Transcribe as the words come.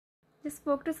Just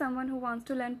spoke to someone who wants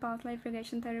to learn past life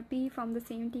regression therapy from the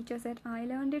same teachers that I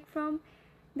learned it from.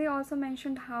 They also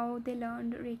mentioned how they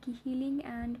learned Reiki healing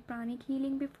and pranic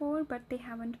healing before, but they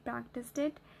haven't practiced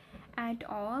it at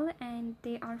all, and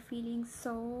they are feeling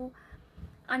so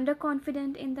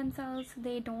underconfident in themselves.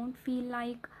 They don't feel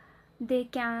like they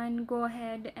can go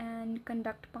ahead and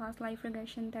conduct past life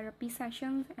regression therapy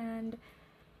sessions, and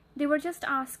they were just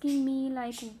asking me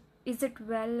like, is it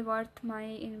well worth my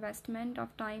investment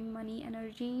of time, money,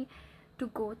 energy to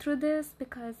go through this,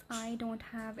 because I don't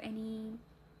have any,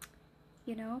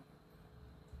 you know,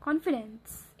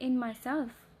 confidence in myself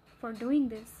for doing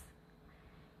this.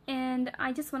 And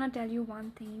I just want to tell you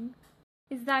one thing,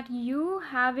 is that you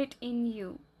have it in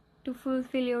you to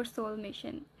fulfill your soul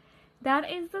mission. That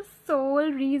is the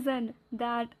sole reason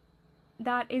that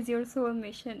is your soul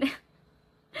mission.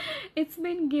 It's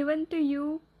been given to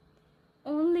you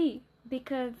only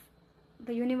because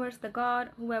the universe, the God,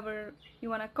 whoever you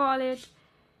want to call it,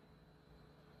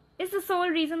 is the sole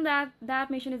reason that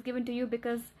mission is given to you,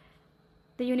 because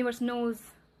the universe knows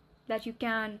that you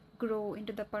can grow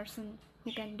into the person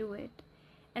who can do it.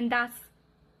 And that's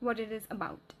what it is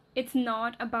about. It's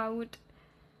not about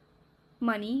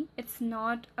money. It's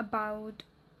not about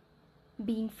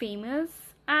being famous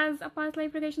as a past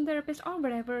life regression therapist or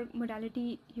whatever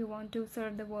modality you want to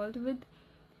serve the world with.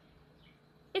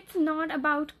 It's not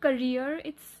about career.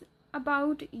 It's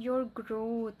about your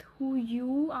growth, who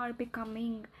you are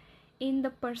becoming in the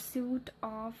pursuit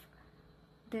of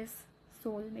this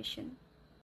soul mission.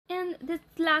 And this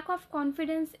lack of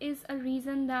confidence is a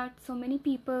reason that so many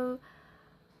people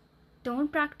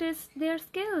don't practice their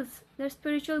skills, their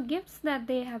spiritual gifts that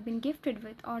they have been gifted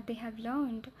with or they have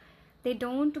learned. They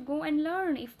don't go and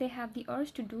learn if they have the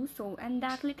urge to do so, and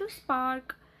that little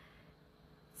spark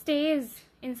stays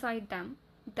inside them.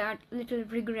 That little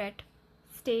regret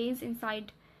stays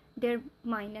inside their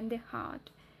mind and their heart.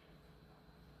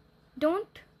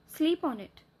 Don't sleep on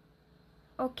it,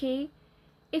 okay?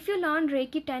 If you learned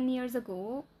Reiki 10 years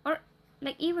ago, or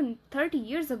like even 30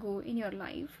 years ago in your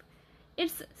life,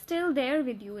 it's still there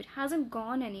with you. It hasn't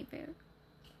gone anywhere.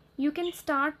 You can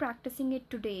start practicing it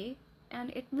today,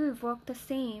 and it will work the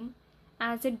same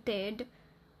as it did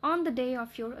on the day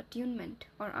of your attunement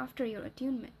or after your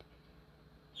attunement.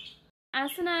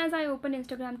 As soon as I opened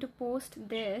Instagram to post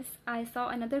this, I saw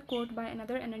another quote by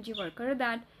another energy worker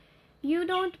that you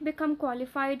don't become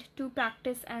qualified to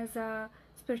practice as a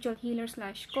spiritual healer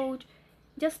 / coach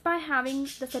just by having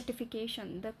the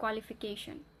certification, the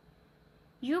qualification.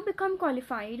 You become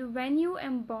qualified when you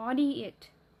embody it.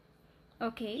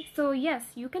 Okay, so yes,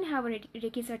 you can have a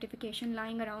Reiki certification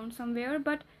lying around somewhere,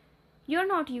 but you're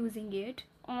not using it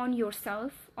on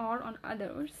yourself or on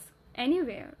others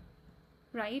anywhere,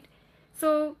 right?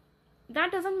 So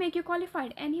that doesn't make you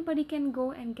qualified. Anybody can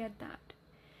go and get that.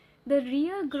 The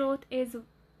real growth is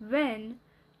when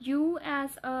you,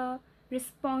 as a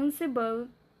responsible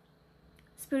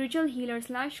spiritual healer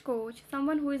 / coach,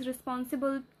 someone who is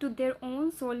responsible to their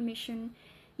own soul mission,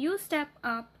 you step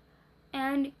up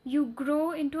and you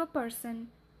grow into a person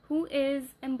who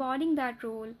is embodying that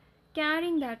role,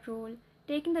 carrying that role,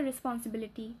 taking the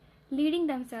responsibility, leading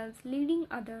themselves, leading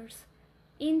others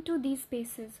into these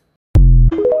spaces